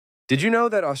Did you know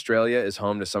that Australia is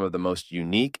home to some of the most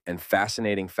unique and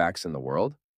fascinating facts in the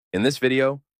world? In this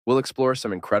video, we'll explore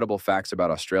some incredible facts about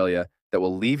Australia that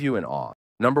will leave you in awe.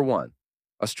 Number 1.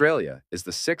 Australia is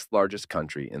the sixth largest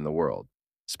country in the world,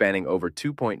 spanning over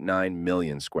 2.9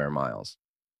 million square miles.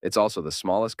 It's also the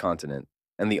smallest continent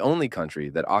and the only country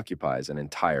that occupies an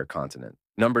entire continent.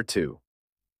 Number 2.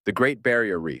 The Great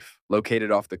Barrier Reef,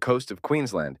 located off the coast of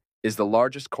Queensland, is the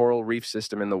largest coral reef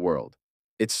system in the world.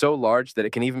 It's so large that it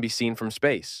can even be seen from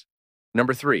space.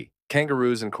 Number 3.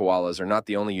 Kangaroos and koalas are not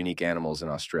the only unique animals in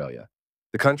Australia.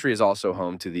 The country is also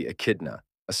home to the echidna,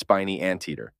 a spiny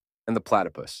anteater, and the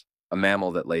platypus, a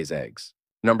mammal that lays eggs.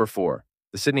 Number 4.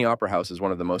 The Sydney Opera House is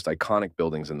one of the most iconic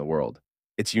buildings in the world.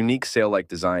 Its unique sail-like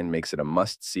design makes it a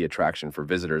must-see attraction for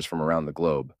visitors from around the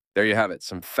globe. There you have it,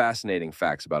 some fascinating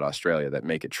facts about Australia that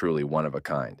make it truly one of a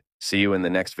kind. See you in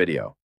the next video.